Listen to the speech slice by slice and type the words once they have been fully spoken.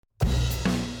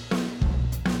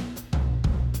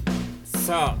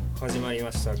さあ始まり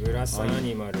ましたグラスア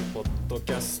ニマルポッド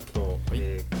キャスト、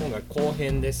今回後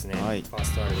編ですね、はい、ファー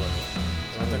ストアルバム。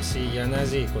私柳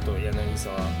地こと柳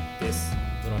沢です。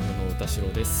ドラムの歌代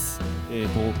です。ボ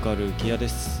ーカル木屋で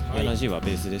す。はい、柳地は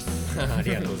ベースですあ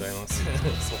りがとうございますそ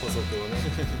こそこ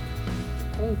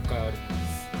ね今回あれ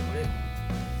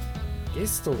ゲ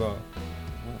ストが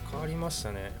変わりまし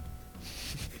たね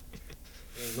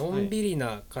のんびり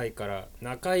な会から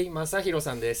中井正弘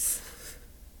さんです。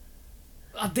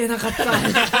あ、出なかったい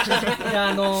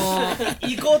や行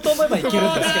こうと思えば行け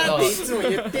るんですけどいつも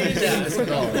言ってるじゃんですけ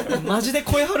どマジで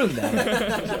声張るんだよ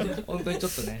本当にちょ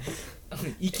っとね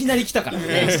いきなり来たから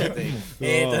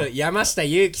山下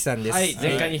優樹さんです。はい、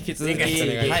前回に引き続き、は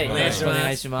い、よろしくお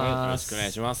願いします。よろしくお願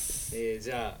いします。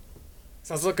じゃあ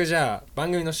早速じゃあ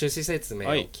番組の趣旨説明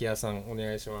を木屋さんお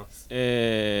願いします。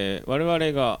我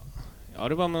々がア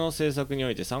ルバムの制作に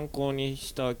おいて参考に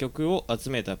した曲を集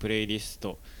めたプレイリス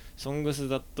トSongs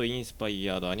That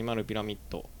Inspired Animal Pyramid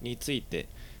について、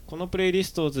このプレイリ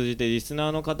ストを通じてリスナ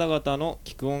ーの方々の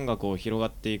聴く音楽を広が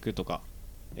っていくとか、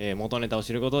元ネタを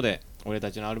知ることで俺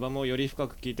たちのアルバムをより深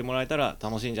く聴いてもらえたら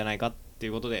楽しいんじゃないかってい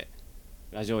うことで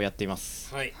ラジオをやっていま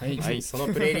す。はい、はい、そ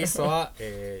のプレイリストは、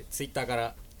Twitter か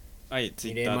ら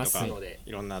見れますので、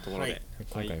いろんなところで、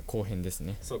今回後編です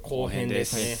ね。そう後編で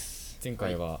すね。前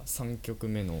回は3曲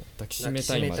目の抱きしめ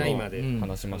たいまで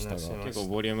話しましたが、結構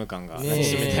ボリューム感が抱き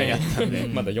しめたいやったんで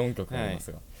まだ4曲ありま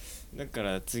すが、だか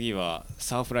ら次は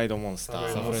サーフライドモンスタ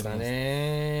ー。サーフライド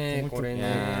ね、これ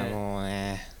ね、もう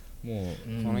ね、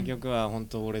この曲は本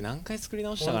当俺何回作り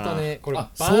直したかな。ね、これバ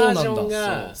ージョン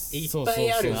がいっぱ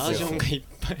いあるんですよ。バージョンがいっ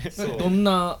ぱい。それどん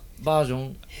なバージョン？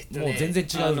もう全然違うみ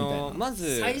たいな。ま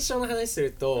ず最初の話する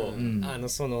と、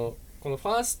このフ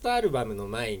ァーストアルバムの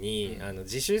前に、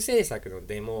自主制作の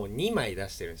デモを2枚出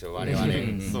してるんですよ我々。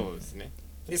そうですね。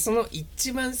でその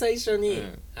一番最初に、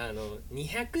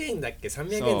200円だっけ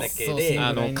300円だっけ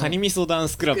でカニ味噌ダン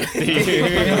スクラブっていう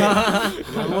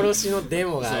幻のデ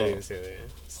モがあるんですよね。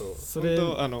それ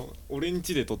俺ん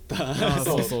家で撮った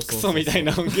クソみたい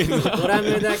な音源のドラ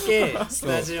ムだけス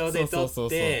タジオで撮っ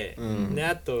てで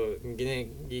あと、ね、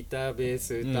ギターベー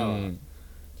ス歌は、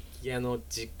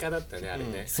実家だったねあれ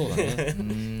ね。そうだね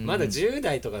まだ10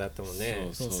代とかだったもんね。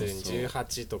そう普通に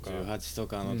18とか18と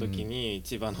かの時に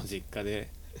千葉の実家で、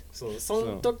そ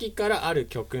の時からある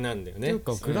曲なんだよね。っていう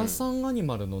かグラサンアニ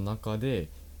マルの中で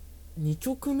2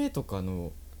曲目とか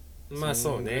のまあ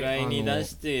そうねぐらいに出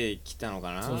してきたの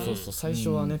かな。そう最初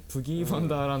はね、プギーワン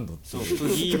ダーランドそうプ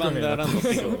ギーワンダーランドっ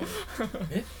て曲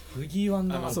プギーワン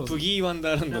ダーランド、プギーワン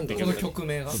ダーランドってこの曲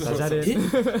名がダジャレ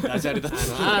ダジャレだっ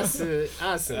た。アー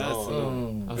ス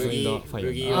のブギ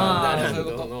ーワンダーラン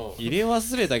ドの入れ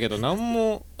忘れたけど何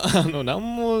も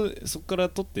そっから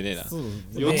取ってねえな。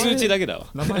四つ打ちだけだわ。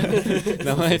名前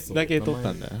だけ取っ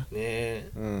たんだよね。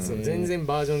全然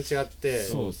バージョン違って、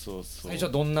そう最初は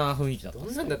どんな雰囲気だったんで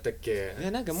すか？どんなんだったっけ？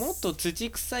なんかもっと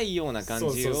土臭いような感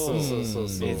じを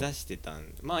目指してたん。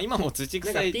まあ今も土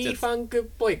臭いっちゃ P ファンクっ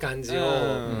ぽい感じを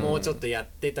もうちょっとやっ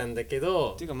てたんだけ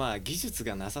ど、っていうかまあ技術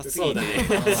がなさすぎて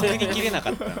作りきれな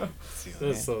かったんですよ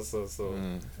ね。そう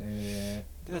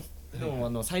で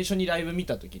も最初にライブ見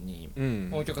た時に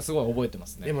この曲はすごい覚えてま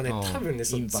すね。でもね多分ね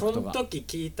その時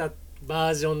聴いた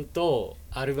バージョンと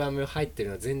アルバム入ってる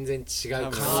のは全然違う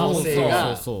可能性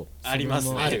がありま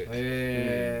すね。ある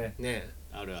ね。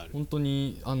ある本当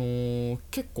に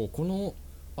結構この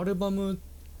アルバム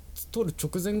撮る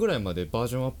直前ぐらいまでバー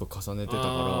ジョンアップ重ねてたか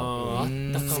ら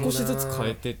少しずつ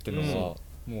変えてってのは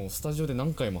もうスタジオで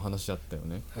何回も話し合ったよ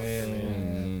ね。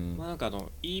まあなんか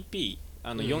EP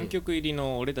 4曲入り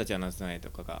の俺たちはなせないと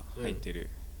かが入ってる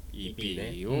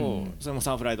EP を、それも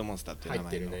サーフライドモンスターっていう名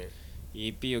前の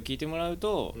EP を聴いてもらう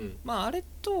と、まああれ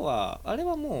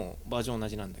はもうバージョン同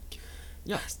じなんだっけ？い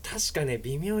や確かね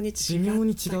微妙に違った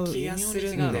気がす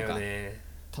るんだよね。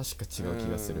確か違う気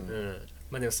がする。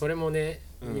まあでもそれもね、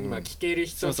今聴ける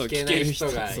人聴けない人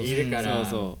がいるから、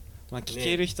まあ聴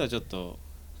ける人はちょっと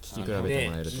聞き比べて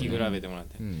もらえると、聞き比べてもらっ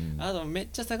て、あとめっ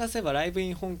ちゃ探せばライブイ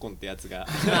ン香港ってやつが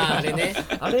あれね、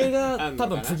あれが多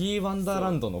分プギーワンダーラ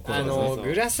ンドのことですね。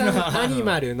グラサンアニ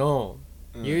マルの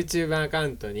YouTube アカウ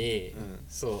ントに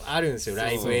あるんですよ、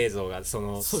ライブ映像がそ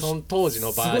の当時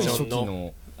のバージョン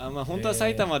の。まあ本当は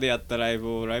埼玉でやったライ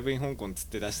ブをライブイン香港つっ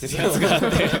て出してるやつがあって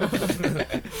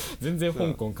全然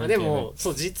香港関係ない。でも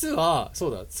実はそ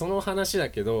の話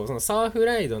だけど、そのサーフ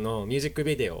ライドのミュージック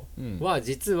ビデオは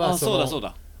実は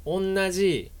同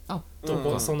じ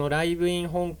そのライブイン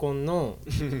香港の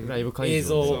映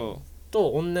像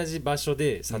と同じ場所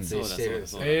で撮影してるんで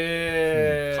すよ。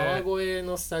川越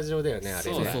のスタジオだよねあ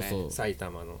れね、埼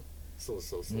玉の。そう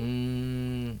そうそう、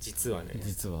実はね、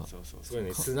実はそうそうすごい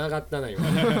ね、繋がったな今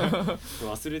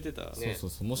忘れてた、そうそう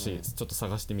そう、もしちょっと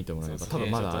探してみてもらえば多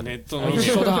分まだネットの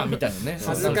一緒だみたいなね。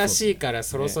恥ずかしいから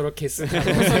そろそろ消す可能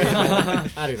性が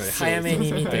あるので早め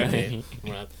に見てね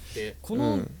もらって、こ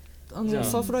の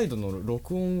サーフライドの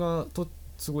録音が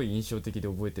すごい印象的で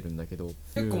覚えてるんだけど、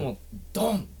結構もう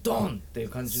ドンドンっていう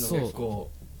感じの結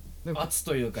構圧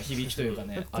というか響きというか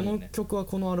ね、この曲は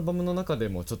このアルバムの中で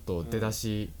もちょっと出だ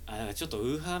し、ちょっとウ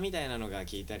ーハーみたいなのが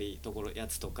聞いたりや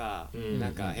つとか、な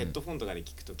んかヘッドフォンとかで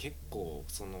聞くと結構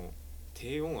その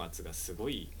低音圧がすご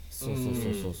いそう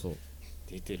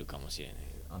出てるかもしれない。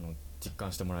実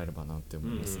感してもらえればなって思い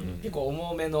ますね。結構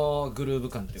重めのグルーヴ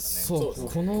感っていうかね。そう、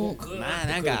このまあ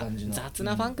なんか雑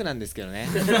なファンクなんですけどね。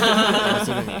本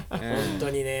当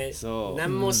にね、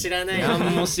何も知らない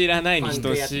に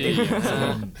等しい。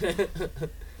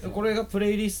これがプ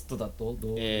レイリストだと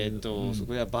どういう？そ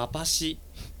こではバパシ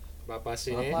ね。バパ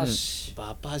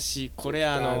シ、これジ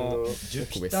ュ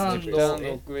ピター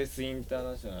のオクエスインタ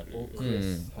ーナショナ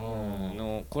ル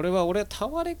の、これは俺タ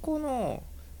ワレコの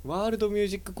ワールドミュー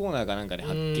ジックコーナーかなんかで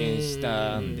発見し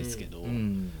たんですけど、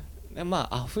ま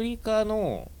あアフリカ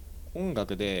の音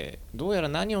楽でどうやら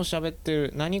何を喋って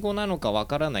る何語なのかわ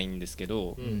からないんですけ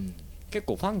ど、結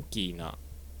構ファンキーな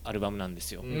アルバムなんで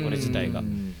すよ、これ自体が。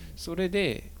それ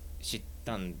で知っ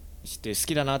て好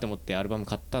きだなと思ってアルバム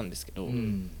買ったんですけど、バ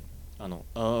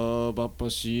ッパ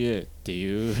シエって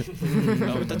いう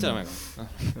歌っちゃダメか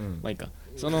まあいいか、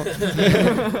その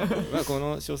こ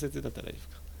の小説だったら大丈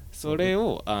夫か。それ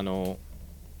をボ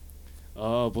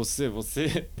ッセ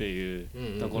っていう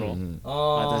ところ、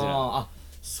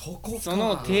そ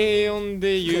の低音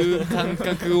でいう感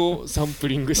覚をサンプ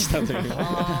リングしたという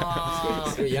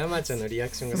すごい山ちゃんのリア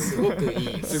クションがすごくい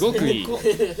いすごくいい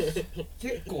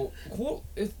結構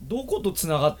どことつ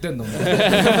ながってんのそう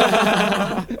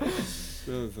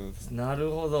なる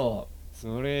ほど、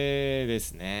それで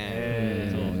す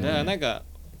ね。だからなんか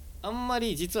あんま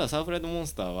り実はサーフライドモン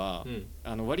スターは、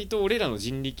割と俺らの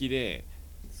人力で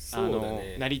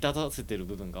成り立たせてる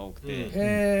部分が多く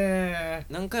て、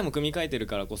何回も組み替えてる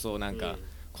からこそなんか、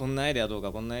こんなアイデアどう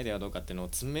かこんなアイデアどうかっていうのを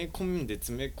詰め込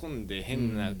んで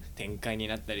変な展開に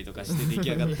なったりとかして出来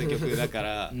上がった曲だか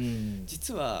ら、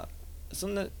実はそ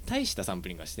んな大したサンプ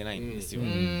リングはしてないんですよ。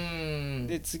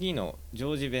で次のジ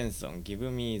ョージ・ベンソン「Give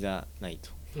Me the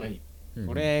Night」、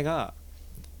これが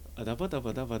ダバダ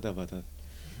バダバダバダっ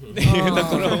ていうと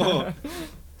ころを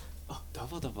ダ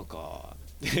バダバか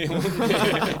って思って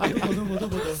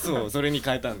そうそれに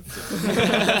変えたんですよ。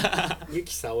ゆ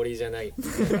きさおりじゃないって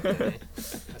言ってたね。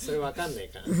それわかんない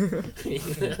か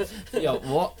いやわ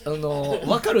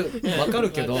か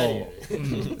るけど、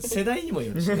世代にも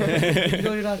よるしね、い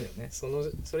ろいろあるよね。そ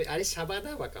れあれシャバ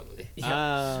ダバかもね。い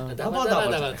やダバダ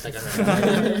バだったか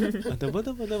な。ダバ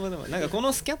ダバダバダバ、なんかこ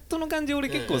のスキャットの感じ俺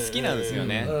結構好きなんですよ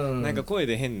ね。なんか声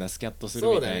で変なスキャットする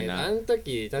みたいな。そうだね、あの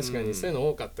時確かにそういうの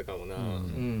多かったかもな。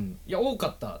いや多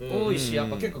いし、やっ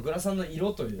ぱ結構グラサンの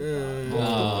色というか、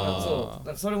そ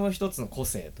うそれも一つの個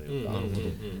性というか、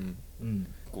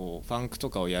こうファンクと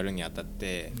かをやるにあたっ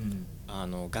て、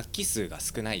楽器数が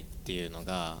少ないっていうの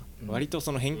が割と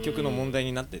その編曲の問題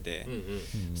になってて、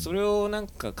それをなん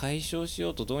か解消し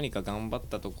ようとどうにか頑張っ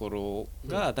たところ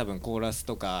が、多分コーラス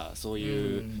とかそう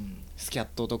いうスキャッ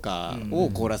トとかを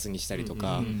コーラスにしたりと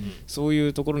か、そうい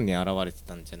うところに現れて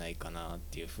たんじゃないかなっ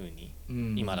ていうふうに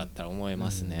今だったら思えま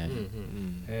すね。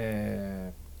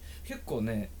結構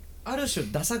ね、ある種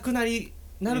ダサくなる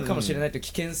かもしれないという危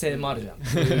険性もあるじゃん。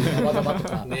ダバダバと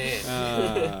か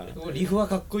リフは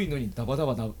かっこいいのにダバダ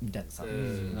バだみたいなさ、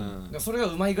それが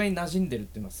うまい具合に馴染んでるっ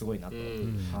ていうのはすごいなと思って。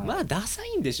まあダサ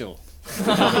いんでしょう。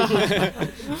あ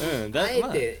え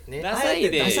てね、ダサい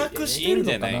でダサくしてる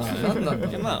のかな。何なんだ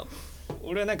ろう。まあ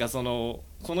俺はなんか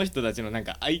この人たちのなん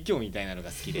か愛嬌みたいなの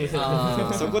が好きで、そ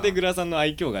こでグラさんの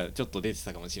愛嬌がちょっと出て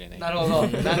たかもしれない。なるほ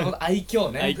ど愛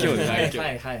嬌ね。愛嬌です、愛嬌。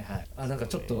はい。なんか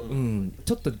ちょっと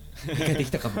理解でき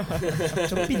たかも。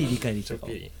ちょっぴり理解できたか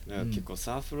も。結構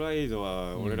サーフライド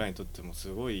は俺らにとってもす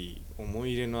ごい思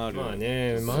い入れのある。まあ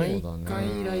ね、毎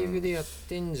回ライブでやっ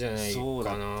てんじゃないかな。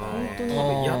本当に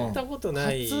やったこと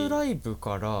ない。初ライブ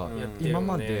から今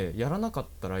までやらなかっ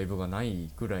たライブがない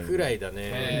ぐらいだ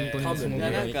ね。本当に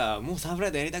なんかもうサーフラ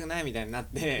イドやりたくないみたいになっ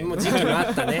て、もう時期もあ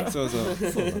ったね。そうだ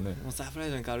ね。もうサーフライ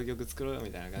ドに変わる曲作ろうよみ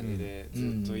たいな感じでず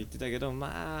っと言ってたけど、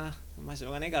まあしょ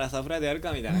うがねえからサーフライドやる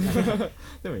かみたいな感じで。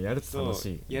でもやると楽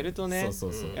しい。やるとね、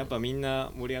やっぱみんな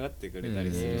盛り上がってくれた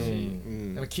りするし、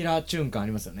キラーチューン感あ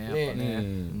りますよね。やっぱね。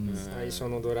最初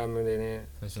のドラムでね、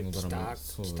最初のドラ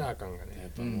ムギター感がね、や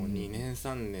っぱもう2年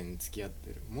3年付き合っ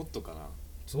てる、もっとかな。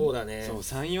そうだね。そう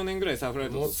3-4年ぐらいサーフライ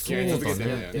トと付き合い続けてた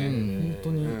よね。本当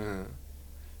に。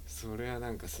それはな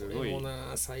んかすごい。俺も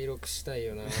な再録したい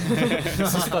よな。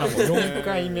そしたらもう4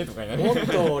回目とかになる。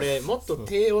もっと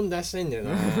低音出したいんだよ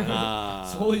な。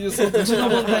そういうそっちの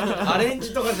問題、アレン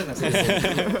ジとかじゃなくて。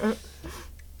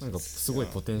なんかすごい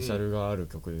ポテンシャルがある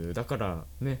曲だから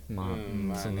ね、そ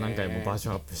の何回もバージ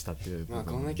ョンアップしたっていう。まあ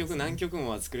こんな曲何曲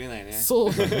もは作れないね。そ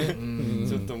うだね。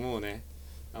ちょっともうね、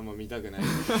あんま見たくない。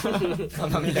あ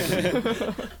んま見たくない。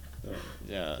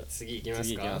じゃあ次行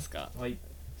きますか。はい。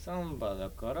サンバだ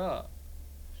から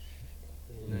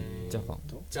ジャ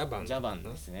バン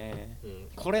ですね。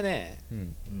これね、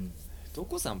ど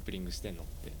こサンプリングしてんのっ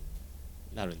て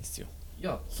なるんですよ。い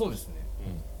やそうですね。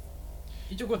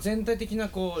一応こう全体的な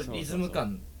こうリズム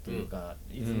感というか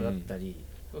リズムだったり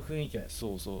雰囲気は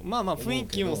そうまあ雰囲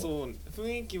気も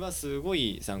雰囲気はすご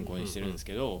い参考にしてるんです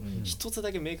けど、一つ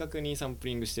だけ明確にサンプ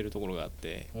リングしてるところがあっ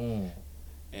て、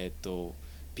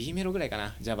B メロぐらいか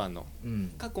な、ジャバンの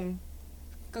カコン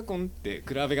カコンって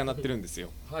クラベが鳴ってるんですよ。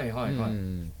はいはいはい。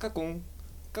カコン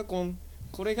カコン、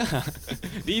これが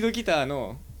リードギター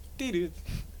のテル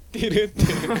テルって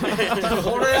こ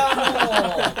れは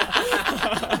も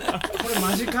うこれ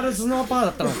マジカル頭脳パワー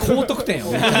だったら高得点よ。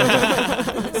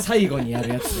最後にやる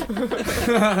やつ。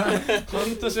ほ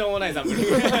んとしょうもないサンプリン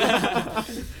グ。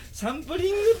サンプリ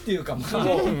ングっていうかまあ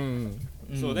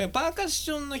そうでパーカッ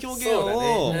ションの表現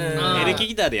をエレキ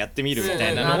ギターでやってみるみた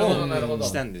いなのを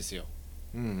したんですよ。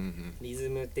リズ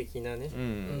ム的なね。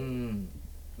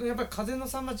やっぱり風の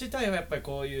サンバ自体はやっぱり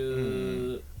こう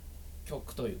いう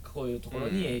曲というかこういうところ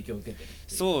に影響を受けてる。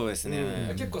そうです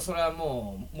ね。結構それは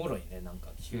もうもろいね、なんか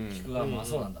聞くがまあ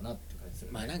そうなんだなっていう感じす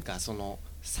る。まあなんかその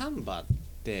サンバっ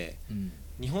て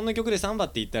日本の曲でサンバ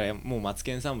って言ったらもうマツ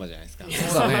ケンサンバじゃないですか。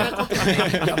そうだね。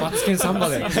いやマツケンサンバ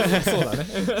だよ。そうだね。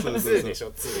2でし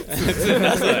ょ、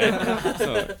2。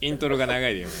そう、イントロが長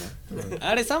いでよ。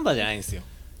あれサンバじゃないんですよ。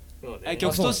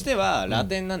曲としてはラ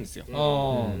テンなんですよ。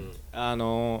サ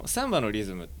ンバのリ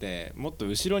ズムってもっと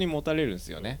後ろに持たれるんで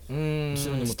すよね。後ろに持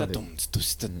たれる。ツタドン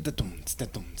ツタドンツタ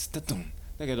ドンツタドン。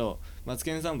だけどマツ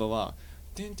ケンサンバは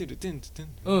テンテルテンテン。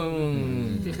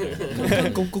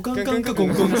コンコンカンカンカンコン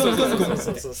コンコンコン。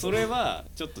それは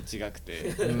ちょっと違く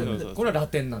て。これはラ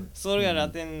テンなんです。それがラ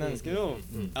テンなんですけど、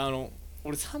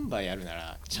俺サンバやるな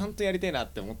らちゃんとやりたいなっ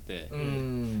て思って。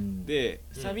で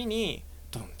サビに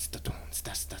ドンツタドンツ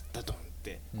タスタタドンっ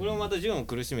てこれもまた純を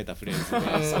苦しめたフレーズ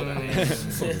で、そうだね。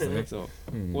そうですね。そう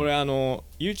俺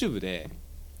YouTube で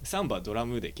サンバドラ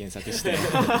ムで検索して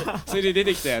それで出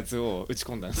てきたやつを打ち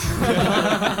込んだんですよ。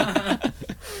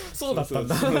そうだったん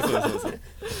だ。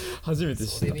初めて知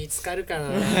った。それ見つかるかな。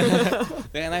だか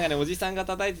らなんかねおじさんが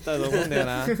叩いてたと思うんだよ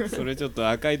な。それちょっと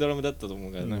赤いドラムだったと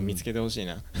思うから見つけてほしい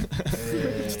な。だ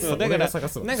から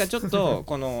なんかちょっと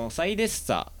このサイレッ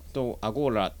サとアゴ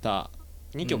ーラタ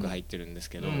2曲入ってるんです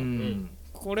けど、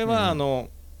これは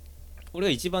俺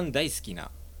が一番好きな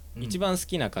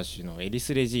歌手のエリ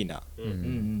ス・レジーナっ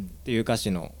ていう歌手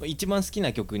の一番好き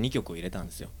な曲2曲を入れたん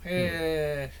ですよ。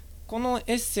この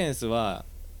エッセンスは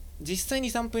実際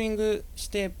にサンプリングし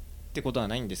てってことは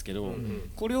ないんですけど、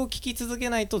これを聴き続け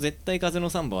ないと絶対風の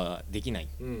サンバはできない。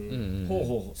ほう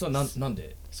ほう、それはなん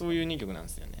で？そういう2曲なんで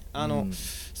すよね。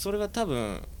それは多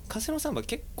分風のサンバ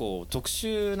結構特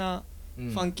殊なフ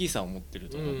ァンキーさを持ってる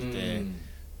と思ってて、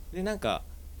でなんか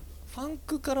ファン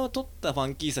クから取ったファ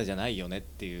ンキーさじゃないよねっ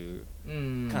ていう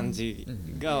感じ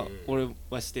が俺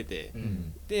はしてて、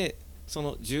でそ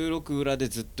の16裏で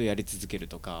ずっとやり続ける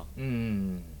とか、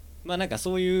まあなんか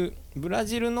そういうブラ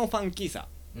ジルのファンキーさ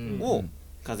を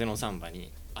風のサンバ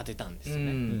に当てたんですよ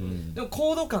ね。でも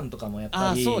コード感とかもやっ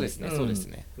ぱりそうですねそうです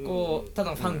ね。こうただ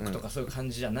のファンクとかそういう感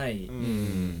じじゃない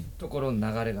ところ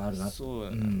の流れがあるな。そうな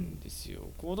んですよ。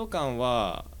コード感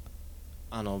は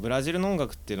ブラジルの音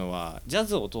楽っていうのはジャ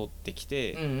ズを通ってき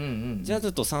て、ジャ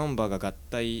ズとサンバが合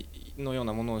体のよう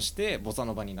なものをしてボサ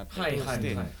ノバになったりとかし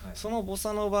て、そのボ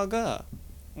サノバが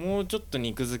もうちょっと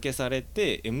肉付けされ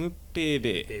て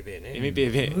MPB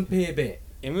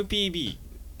っ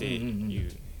てい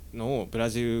うのをブラ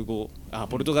ジル語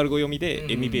ポルトガル語読みで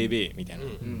MPB みたいな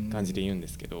感じで言うんで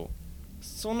すけど、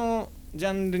そのジ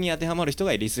ャンルに当てはまる人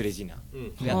がエリス・レジナだっ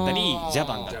たりジャ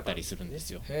バンだったりするんで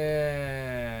すよ。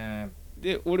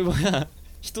で俺は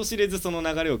人知れずその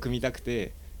流れを組みたく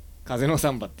て風のサ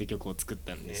ンバって曲を作っ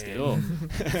たんですけど、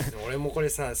俺もこれ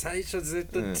さ最初ずっ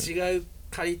と違う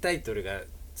仮タイトルが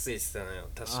ついてたのよ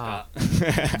確か。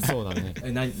そうだね。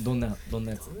どんなや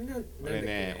つ？これ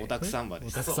ねオタクサンバで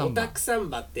す。オタクサ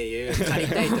ンバっていう仮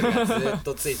タイトルがずっ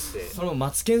とついててそれもマ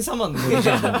ツケンサンバのノリ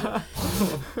じゃん。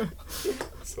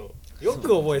そうよく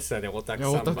覚えてたねオタクサ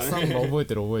ンバ。オタクサンバ覚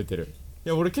えてる。い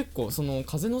や俺結構その「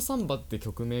風のサンバ」って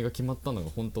曲名が決まったの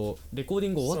が本当レコーディ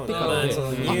ング終わってから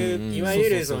で、いわゆ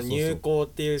るその入稿っ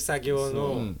ていう作業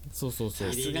のそうさ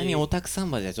すがにオタクサン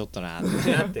バじゃちょっとなっ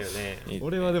てなったよね。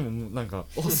俺はでもなんか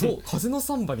そう風の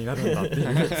サンバになるんだっていう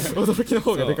驚きの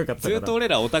方がでかかったから、ずっと俺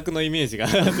らオタクのイメージが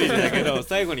ついてたけど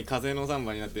最後に風のサン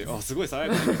バになってすごい爽や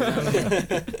かな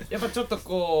やっぱちょっと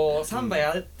こうサンバ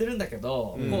やってるんだけ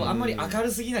ど、こうあんまり明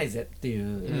るすぎないぜって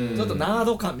いう、ちょっとナー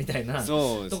ド感みたいな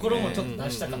ところもちょっと出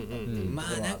したかったっていう。ま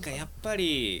あなんかやっぱ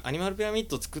りアニマルピラミッ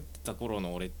ド作ってた頃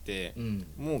の俺って、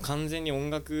もう完全に音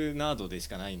楽ナードでし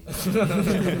かないんだ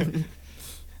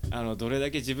どれだ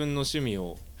け自分の趣味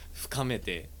を深め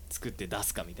て作って出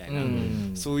すかみたいな、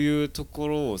そういうとこ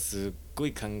ろをすっご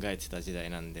い考えてた時代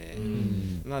なんで、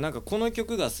まあなんかこの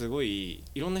曲がすごい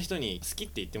いろんな人に好きっ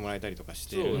て言ってもらえたりとかし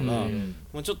てるのが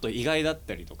もうちょっと意外だっ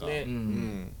たりとか、や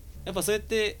っぱそうやっ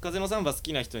て風のサンバ好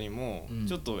きな人にも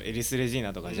ちょっとエリス・レジー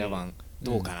ナとかジャバン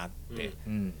どうかなって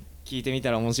聞いてみた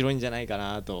ら面白いんじゃないか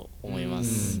なと思いま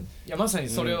す。いやまさに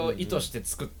それを意図して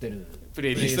作ってるプ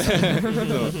レイリスト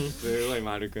すごい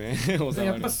丸くね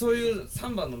やっぱそういう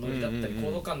3番のノリだったりコ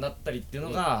ード感だったりっていう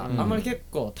のがあんまり結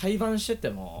構対バンして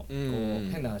てもこう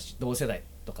変な同世代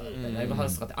とかだったりライブハウ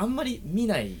スとかってあんまり見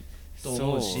ないと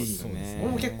思うし、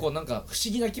俺も結構なんか不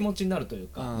思議な気持ちになるという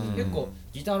か、結構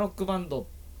ギターロックバンド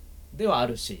ではあ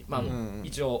るし、まあ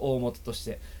一応大元とし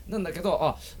てなんだけ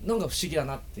ど、なんか不思議だ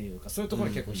なっていうか、そういうところ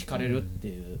に結構惹かれるって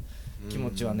いう気持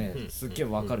ちはねすっげえ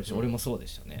わかるし、俺もそうで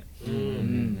したね。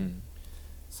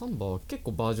サンバは結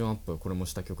構バージョンアップこれも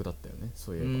した曲だったよね、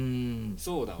そういえば。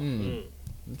そうだわ、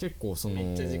結構その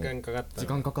めっちゃ時間かかっ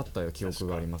た記憶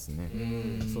がありますね。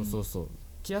そう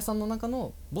キアさんの中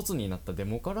のボツになったデ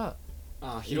モから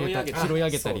拾い上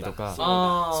げたりとか、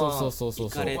そうこ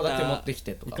こだけ持ってき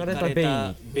てとか、イカれたベ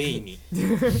イに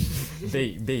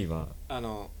ベイは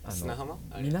砂浜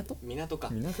港か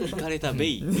イカれたベ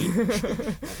イ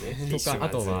とか、あ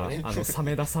とはサ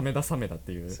メダっ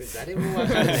ていう誰もわ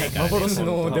からないから幻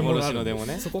のデモがあ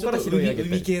る、そこから拾い上げて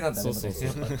海系なんだね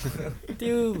って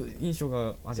いう印象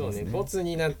がありますね。ボツ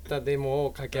になったデモを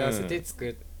掛け合わせて作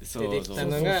ってできた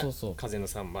のが風の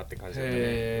サンバって感じだった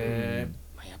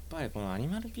ね。やっぱりこのアニ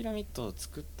マルピラミッドを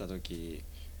作った時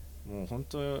もう本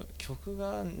当曲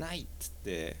がないっつっ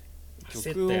て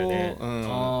曲を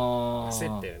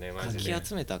焦ったよねマジで。かき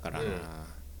集めたからな、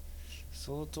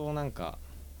相当なんか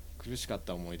苦しかっ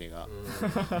た思い出が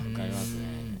浮かびます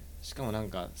ね。しかもなん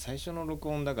か最初の録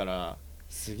音だから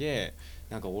すげえ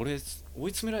なんか俺追い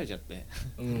詰められちゃって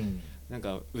なん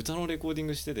か歌のレコーディン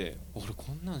グしてて、俺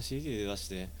こんなん CD で出し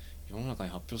て世の中に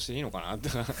発表していいのかなって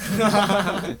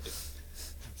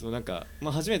そうなんか、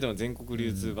初めての全国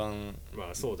流通版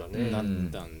だっ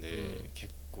たんで、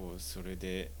結構それ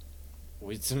で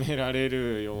追い詰められ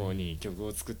るように曲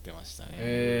を作ってました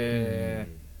ね。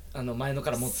前のか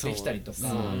ら持ってきたりとか、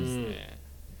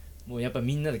もうやっぱ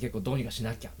みんなで結構どうにかし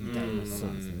なきゃみたいな。そ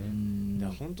うですね。だ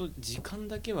から本当時間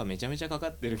だけはめちゃめちゃかか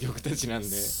ってる曲たちなんで、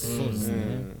そうです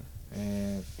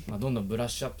ね。どんどんブラッ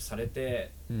シュアップされ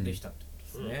てできたってこ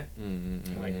とです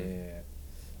ね。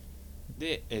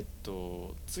で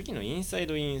次の「インサイ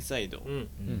ドインサイド」っ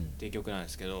ていう曲なんで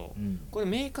すけど、これ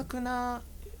明確な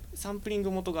サンプリン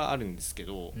グ元があるんですけ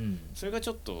ど、それが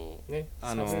ちょっとね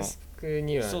サブスク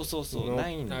には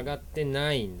上がって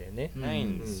ないんだよね。ない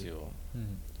んですよ。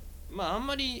あん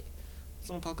まり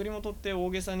そのパクリ元って大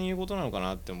げさに言うことなのか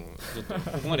なって思う。ちょっと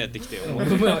ここまでやってきて思う。もう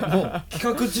企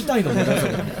画自体の問題だ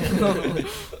よね。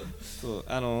そう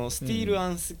スティール・ア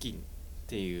ンスキンっ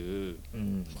ていう、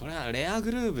これはレア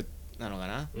グルーブなのか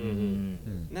な、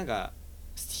なんか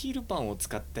スティールパンを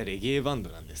使ったレゲエバン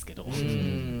ドなんですけど、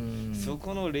そ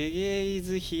このレゲエ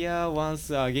is here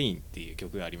once again っていう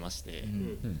曲がありまして、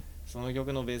その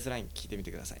曲のベースライン聴いてみ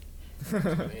てください。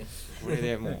これ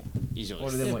でもう以上で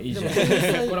す。これでも以上。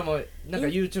これもなんか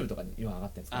YouTube とかに今上が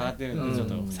ってるんですかね。上がってるんでちょっ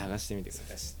と探してみてくだ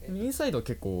さい。インサイドは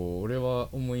結構俺は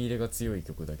思い入れが強い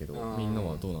曲だけど、みんな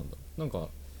はどうなんだ。なんか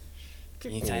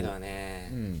インサイドは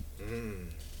ね、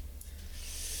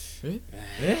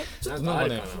ちょっとなん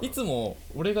かね、いつも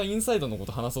俺がインサイドのこ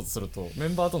と話そうとするとメ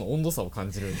ンバーとの温度差を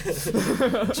感じる。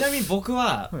ちなみに僕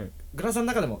はグラさん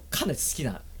の中でもかなり好き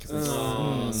な曲です。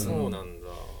そうなんだ。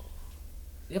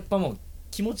やっぱもう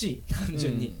気持ちいい、単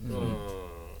純にグワ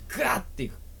ッってい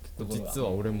くところが。実は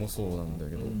俺もそうなんだ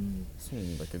けど、そうな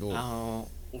んだけど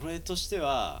俺として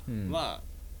はち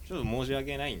ょっと申し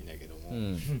訳ないんだけど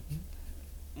も、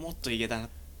もっといけたなっ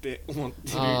て思っ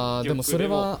てる曲でもそれ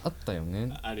はあったよ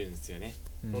ね。あるんですよね。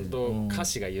本当歌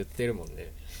詞が言ってるもん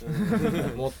ね。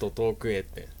もっと遠くへっ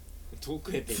て。遠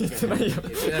くへって言ってないよ。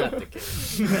言ってなかったっけ。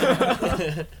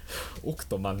奥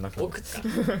と真ん中。奥か。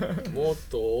もっ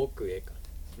と奥へか。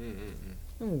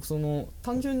でもその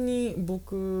単純に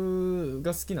僕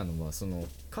が好きなのはその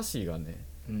歌詞がね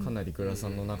かなり倉さ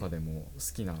んの中でも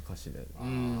好きな歌詞で、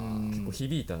結構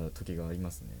響いた時があり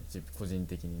ますね、個人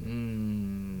的に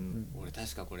ね。俺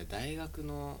確かこれ大学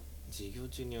の授業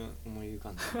中に思い浮か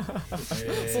んだ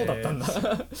そうだったんだ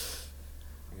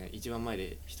一番前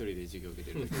で一人で授業受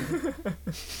けてる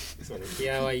そうね、キ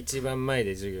アは一番前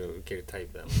で授業を受けるタイ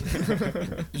プだもん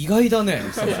ね意外だね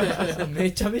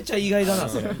めちゃめちゃ意外だな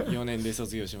それ4年で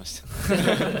卒業しました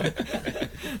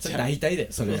それ大体だよ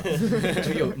それは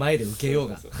授業前で受けよう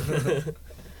が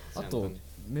あと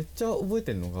めっちゃ覚え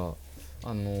てるのが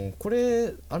こ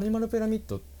れアニマルピラミッ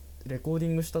ドレコーディ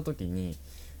ングした時に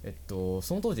そ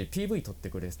の当時 PV 撮って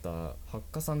くれてた八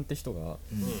花さんって人が、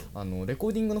レコ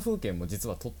ーディングの風景も実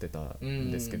は撮ってた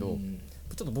んですけど、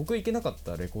ちょっと僕行けなかっ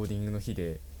たレコーディングの日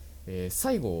で、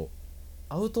最後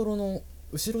アウトロの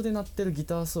後ろで鳴ってるギ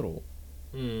ターソロ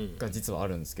が実はあ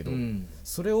るんですけど、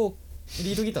それを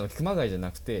リードギターの熊谷じゃ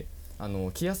なくて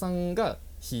木屋さんが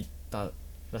弾いた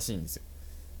らしいんですよ。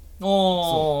そ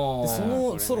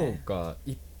のソロが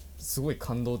すごい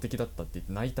感動的だったって言っ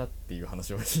て泣いたっていう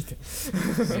話を聞いて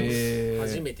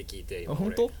初めて聞いて。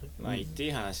本当？まあ言ってい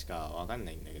い話かわかん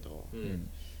ないんだけど、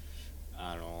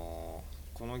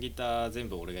このギター全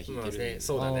部俺が弾いてるんで、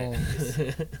そうだね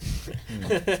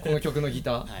この曲のギ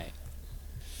ター、はい、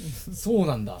そう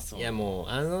なんだ。いやも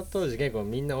う当時結構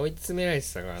みんな追い詰められ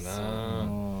てたからな。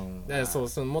だか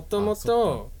らもとも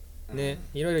とね、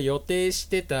いろいろ予定し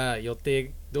てた予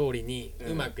定通りに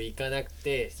うまくいかなく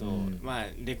て、まあ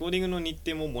レコーディングの日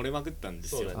程も漏れまくったんで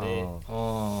すよ。そうだね。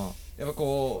やっぱ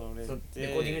こうレコーデ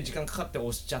ィングに時間かかって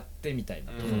押しちゃってみたい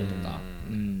なところとか。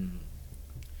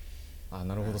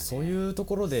なるほど、そういうと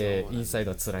ころでインサイ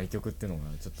ドは辛い曲っていうのが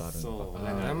ちょっとあるのか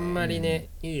な。あんまりね、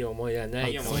いい思いはな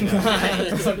い。レコーデ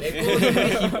ィング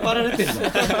に引っ張られてるの。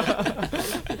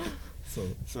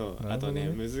そう、あとね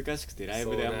難しくてライ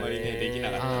ブであんまりねでき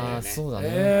なかったんだよね。そうだ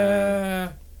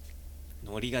ね。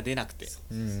ノリが出なくて、こ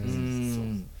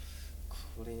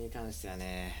れに関しては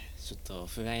ねちょっと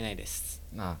不甲斐ないです。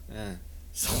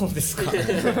そうですか。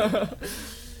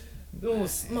でも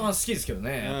まあ好きですけど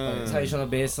ね、やっぱり最初の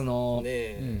ベースの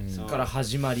から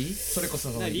始まり、それこそ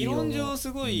理論上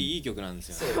すごいいい曲なんです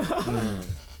よね。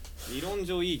理論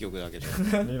上いい曲だけどや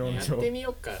ってみよ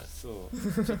うか。そ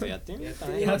うちょっとやってみようか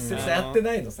な。やって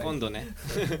ないの今度ね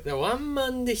ワン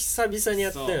マンで久々にや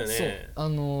ったよね。ワ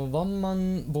ンマ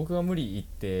ン僕が無理言っ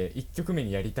て1曲目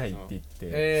にやりたいって言っ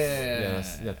て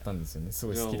やったんですよね。す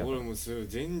ごい好きだから。俺も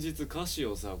前日歌詞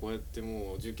をさこうやって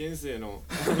もう受験生の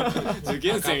受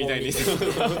験生みたいに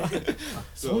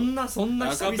そんな久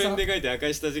々赤ペンで書いて赤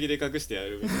い下敷きで隠してや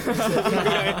るみたい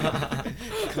な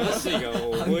歌詞がも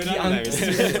う覚えられないみ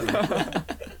たいな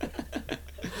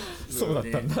そうだっ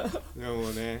たんだ。で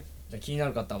もね、気にな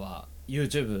る方は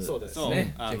YouTube そうです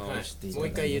ね、もう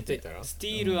一回言っといたらステ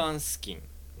ィール・アンスキン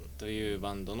という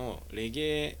バンドのレゲ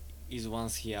エ is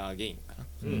once here again かな。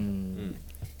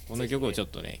この曲をちょっ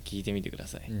とね聴いてみてくだ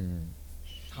さい。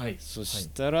はい。そし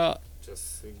たら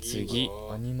次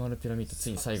アニマルピラミッドつ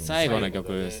いに最後の曲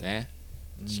ですね。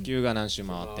地球が何周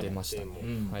回ってました。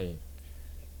はい。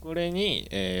これに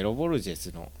ロボルジェ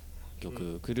スの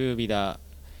曲クルービダ・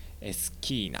エス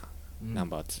キーナナン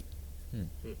バー2、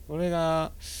これ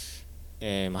が、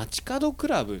街角ク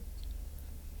ラブっ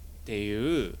て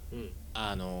いう、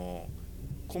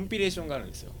コンピレーションがあるん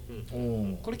ですよ。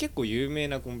これ結構有名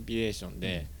なコンピレーション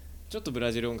で、ちょっとブ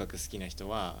ラジル音楽好きな人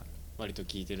は割と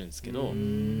聴いてるんですけど、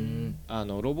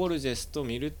ロボルジェスと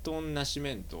ミルトン・ナシ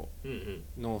メント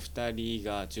の2人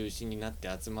が中心になって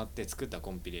集まって作った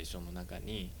コンピレーションの中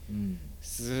に、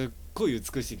すっごい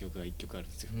美しい曲が1曲あるん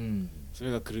ですよ。そ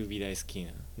れがクルービー大好き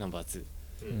なナンバー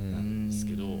2なんです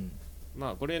けど、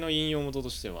まあこれの引用元と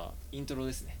してはイントロ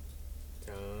ですね。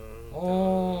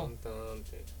こ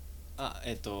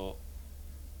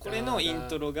れのイン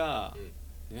トロが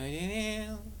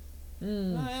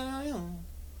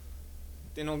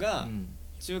ってのが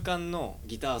中間の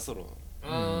ギターソロ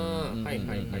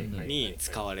に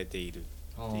使われているっ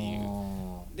ていう。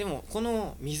でもこ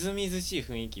のみずみずしい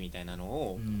雰囲気みたいなの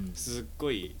をすっ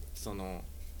ごい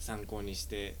参考にし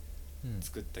て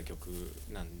作った曲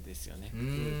なんですよね。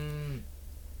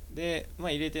でま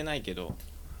あ入れてないけど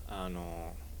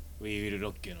We Will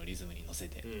Rock You のリズムに乗せ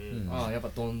て、やっぱ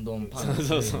どんどんパン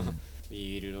そう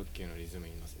We Will Rock You のリズム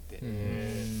に乗せて、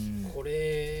こ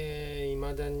れ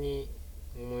未だに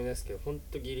思い出すけどほん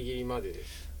とギリギリまで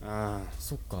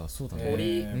そっか、そうだ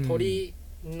ね。鳥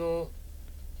の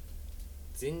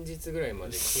前日ぐらいま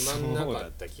で決まんなか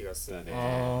った気がするね。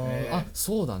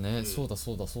そうだね、そうだ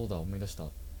思い出した。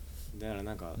だから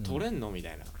なんか撮れんのみ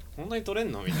たいな、本当に撮れ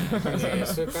んのみたいな感じ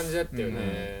そういう感じだったよ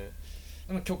ね。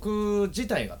でも曲自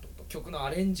体がってこと、曲のア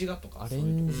レンジがとか、アレ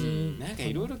ンジなんか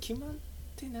いろいろ決まっ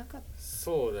てなかった。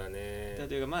そうだね。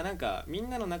例えばまあなんかみん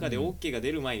なの中で OK が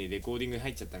出る前にレコーディングに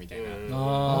入っちゃったみたいな。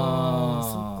ああ、そ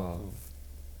っ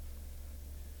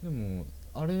か。でも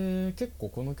あれ結構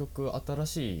この曲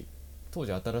当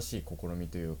時新しい試み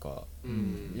というか、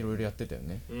いろいろやってたよ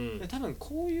ね。多分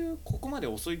ここまで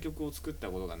遅い曲を作った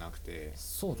ことがなくて。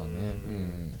そうだね。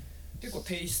結構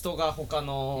テイストが他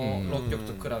の6曲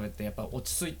と比べてやっぱ落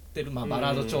ち着いてる、まあバ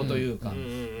ラード調というか、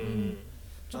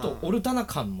ちょっとオルタナ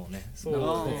感もね、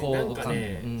なんか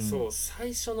ね、そう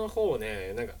最初の方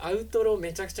ね、なんかアウトロ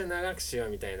めちゃくちゃ長くしよう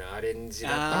みたいなアレンジだ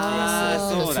った気が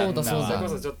する。そうだそれこ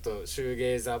そちょっとシュー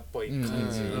ゲーザーっぽい感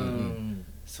じ。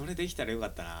それできたらよか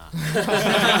ったな。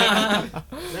な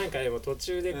んかでも途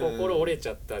中で心折れち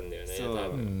ゃったんだよね、多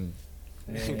分。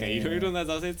なんかいろいろな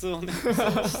挫折をねし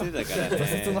てたからね。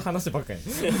挫折の話ばっかり。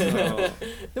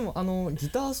でもギ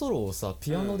ターソロをさ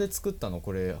ピアノで作ったの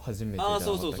これ初めてじゃなかった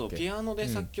っけ？そうピアノで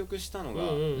作曲したのが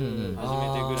初めて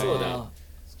ぐらいで、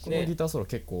このギターソロ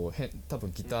結構多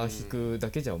分ギター弾くだ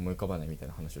けじゃ思い浮かばないみたい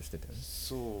な話をしてたよね。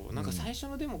そうなんか最初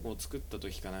のデモを作った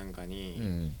時かなんか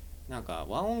に、なんか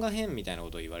和音が変みたいな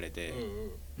ことを言われて、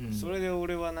それで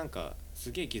俺はなんか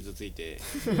すげえ傷ついて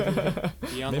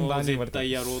ピアノを絶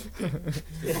対やろうっ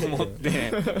て思っ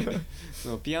てそ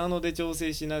のピアノで調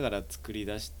整しながら作り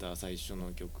出した最初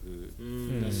の曲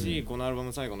だし、このアルバ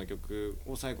ム最後の曲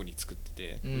を最後に作っ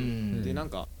てて、でなん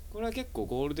かこれは結構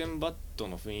ゴールデンバット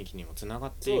の雰囲気にもつなが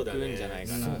っていくんじゃない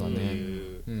かなって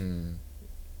いう。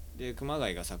で熊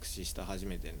谷が作詞した初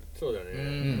めてのそうだ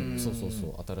ね、そう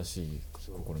新しい試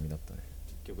みだったね、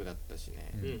曲だったし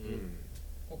ね。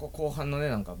ここ後半のね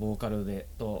なんかボーカルで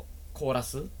とコーラ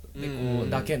スでこう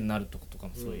だけになるとことか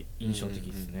もすごい印象的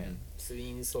ですね。ツ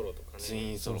インソロとかね。ツ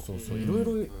インソロ、そういろい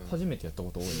ろ初めてやった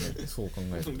こと多いね。そう考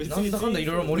えるとなんだかんだい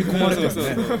ろいろ盛り込まれてるね。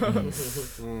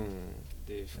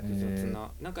で複雑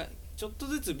ななんかちょっと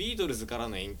ずつビートルズから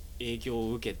の影響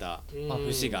を受けた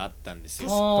節があったんですよ。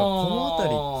こ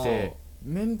の辺りって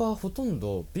メンバーほとん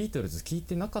どビートルズ聴い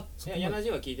てなかった。いや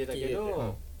柳は聴いてたけ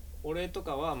ど、俺と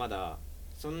かはまだ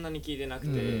そんなに聴いてなく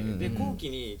て、で後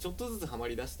期にちょっとずつハマ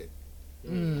りだして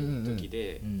時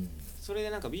で、それ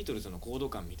でなんかビートルズのコード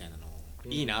感みたいなの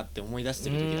いいなって思い出して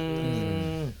る時だったん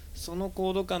です。その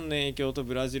コード感の影響と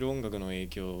ブラジル音楽の影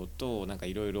響となんか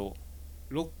いろいろ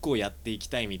ロックをやっていき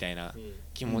たいみたいな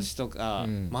気持ちとか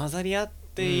混ざり合っ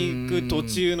ていく途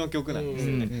中の曲なんです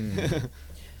よね。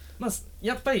まあ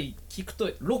やっぱり聞くと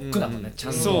ロックだもんね、ちゃ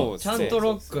んと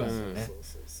ロックなんですよね。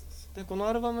でこの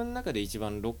アルバムの中で一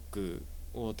番ロック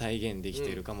を体現できて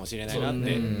いるかもしれないなっ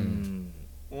て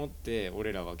思って、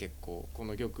俺らは結構こ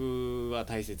の曲は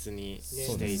大切に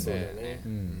していたよね。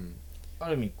あ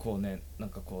る意味こうねなん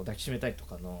かこう抱きしめたいと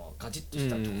かのガチッとし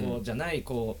たところじゃない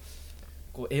こ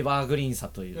うエバーグリーンさ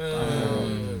というか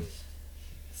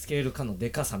スケール感ので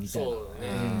かさみたいな。そうだ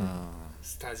ね、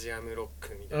スタジアムロッ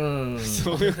クみたいな、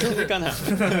そういう感じかな。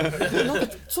なん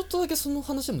かちょっとだけその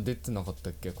話も出てなかった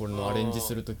っけ、これのアレンジ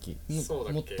するとき。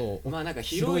もっとまあなんか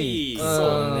広いそう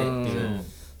だねっていう。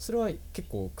それは結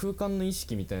構空間の意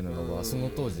識みたいなのはそ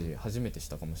の当時初めてし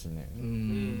たかもしれないよ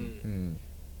ね。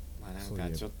まあな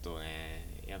んかちょっとね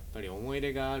やっぱり思い入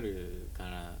れがあるか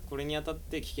らこれにあたっ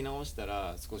て聞き直した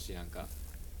ら少しなんか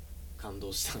感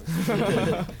動した。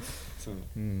そう、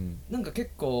なんか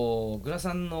結構グラ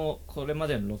さんのこれま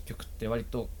での6曲って割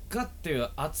とガッていう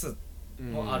圧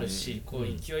もあるし、こう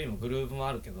勢いもグルーヴも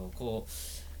あるけど、こう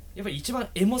やっぱり一番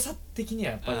エモさ的に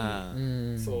はやっぱ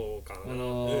りそうかな、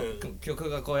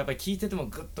曲がこうやっぱり聴いてても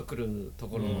グッとくると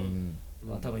ころ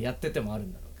は多分やっててもある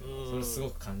んだろうけど、それすご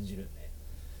く感じるね。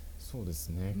そうです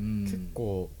ね、結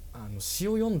構詩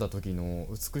を読んだ時の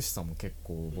美しさも結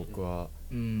構僕は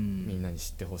みんなに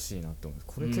知ってほしいなって思う。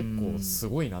これ結構す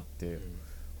ごいなって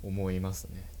思います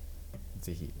ね。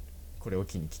ぜひこれを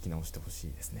機に聞き直してほし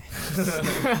いですね。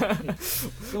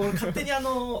俺勝手に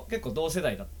結構同世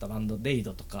代だったバンドデイ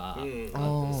ドとか、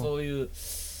そういう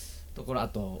ところ、あ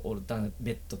とオルタナ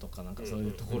ベッドとかなんかそうい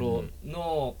うところ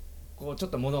のこうちょ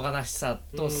っと物悲しさ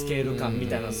とスケール感み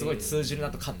たいなのすごい通じるな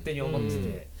と勝手に思って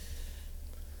て。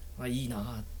いいな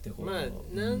ってこう、まあ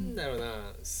なんだろう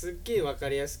な、すっげえ分か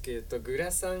りやすく言うとグ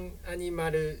ラサンアニ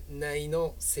マル内の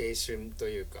青春と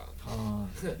いうか、青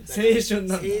春なん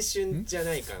だ。青春じゃ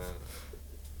ないかな。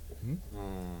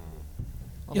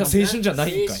いや青春じゃな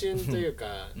いんかい。青春というか、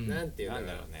なんていうん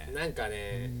だろうね、なんか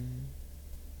ね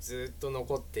ずっと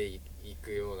残ってい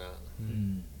くような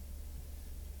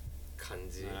感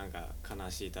じ、なんか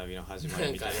悲しい旅の始ま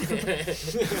りみたいな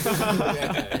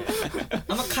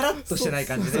あんまカラッとしてない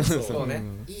感じでそうね、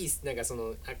いいなんかそ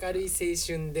の明るい青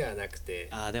春ではなくて、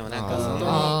でもなんか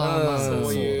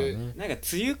そういうなんか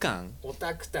梅雨感、オ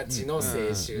タクたちの青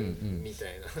春みた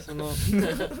いな、その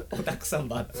オタクサン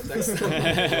バ、オタクサンバオ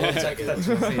タクたち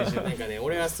の青春、なんかね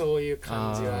俺はそういう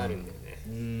感じはあるんだよね。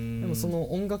でもそ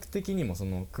の音楽的にもそ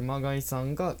の熊谷さ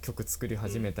んが曲作り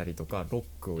始めたりとか、ロッ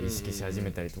クを意識し始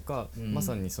めたりとか、ま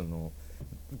さにその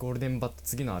ゴールデンバット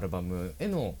次のアルバムへ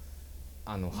の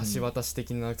橋渡し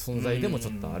的な存在でもち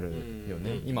ょっとあるよ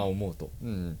ね、今思うと、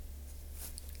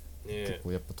結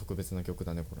構やっぱ特別な曲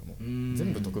だねこれも。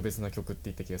全部特別な曲って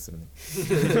言った気がするね。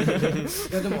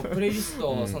いやでもプレイリス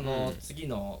トその次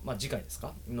の次回です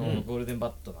かのゴールデン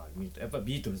バットが見るとやっぱり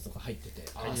ビートルズとか入ってて、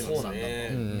そうなんだ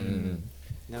と。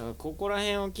なんかここら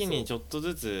辺を機にちょっと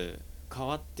ずつ変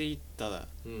わっていった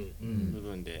部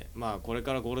分で、これ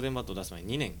からゴールデンバットを出す前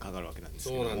に2年かかるわけなんです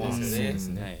けど、そうなんです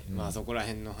よね。そこら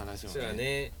辺の話を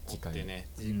ね追ってね、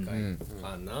次回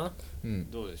かな。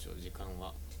どうでしょう時間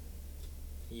は。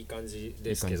いい感じ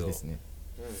ですけど、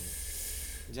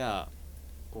じゃあ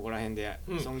ここら辺で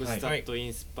「ソングスタッドイ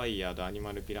ンスパイアードアニ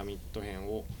マルピラミッド編」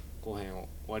を後編を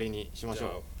終わりにしましょ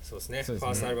う。そうですね。ファ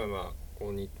ーストアルバムは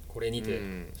これにて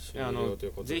終了とい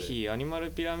うことで、ぜひアニマ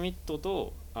ルピラミッド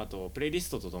とあとプレイリス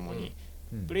トとともに、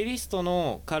プレイリスト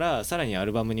のからさらにア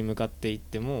ルバムに向かっていっ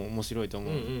ても面白いと思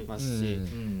いますし、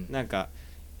なんか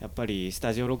やっぱりス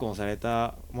タジオ録音され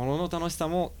たものの楽しさ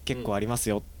も結構あります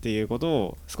よっていうこと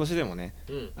を少しでもね、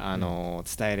伝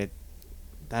えれ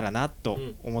たらなと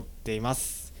思っていま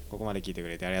す。ここまで聞いてく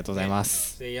れてありがとうございま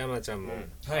す。で山ちゃんも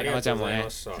山ちゃんもね、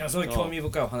すごい興味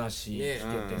深いお話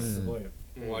聞けてすごい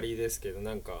終わりですけど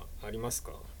なんかあります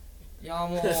か？いや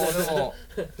もうでも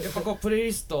やっぱこうプレイ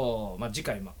リスト次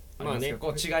回もありますけど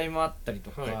こう違いもあったり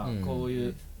とかこうい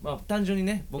う単純に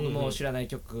ね僕も知らない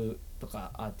曲と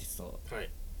かアーティスト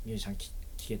ミュージシャン聴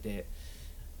けて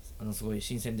すごい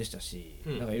新鮮でしたし、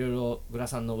なんかいろいろグラ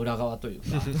さんの裏側というか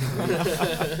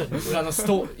裏の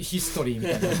ヒストリーみ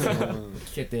たいなのを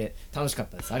聞けて楽しかっ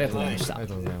たです。ありがとうございました。あり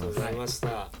がとうございまし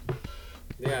た。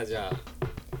ではじゃあ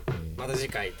また次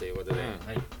回ということで、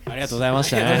ありがとうございま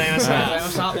した。ありがとうございま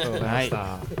した。ありがとうございまし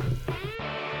た。